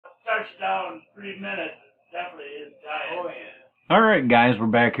touchdown in 3 minutes. Definitely is dying. Oh, yeah. Alright guys, we're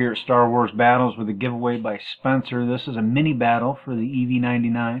back here at Star Wars Battles with a giveaway by Spencer. This is a mini battle for the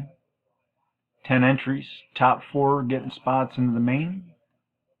EV99. 10 entries, top 4 getting spots into the main.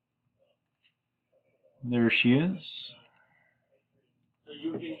 There she is. So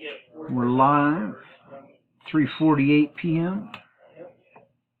you can get We're live, 3:48 p.m.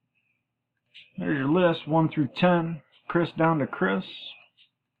 There's your list, 1 through 10. Chris down to Chris.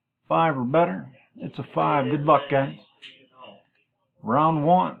 5 or better. It's a 5. Good luck, guys. Round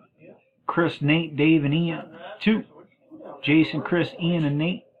 1. Chris, Nate, Dave, and Ian. 2. Jason, Chris, Ian, and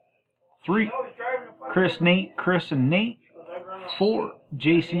Nate. 3. Chris, Nate, Chris, and Nate. 4.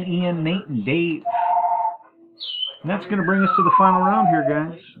 Jason, Ian, Nate, and Dave. And that's going to bring us to the final round here,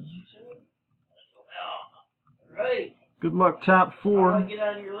 guys. Good luck, top 4. get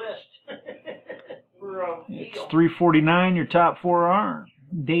on your list. It's 349. Your top 4 are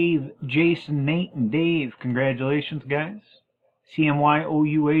Dave, Jason, Nate, and Dave. Congratulations, guys.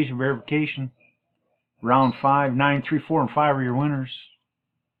 CMYOU Asia verification. Round 5, 9, 3, 4, and 5 are your winners.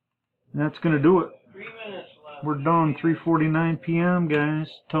 And that's going to do it. 3 minutes left. We're done. 3:49 p.m., guys.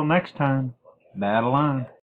 Till next time. Battle on.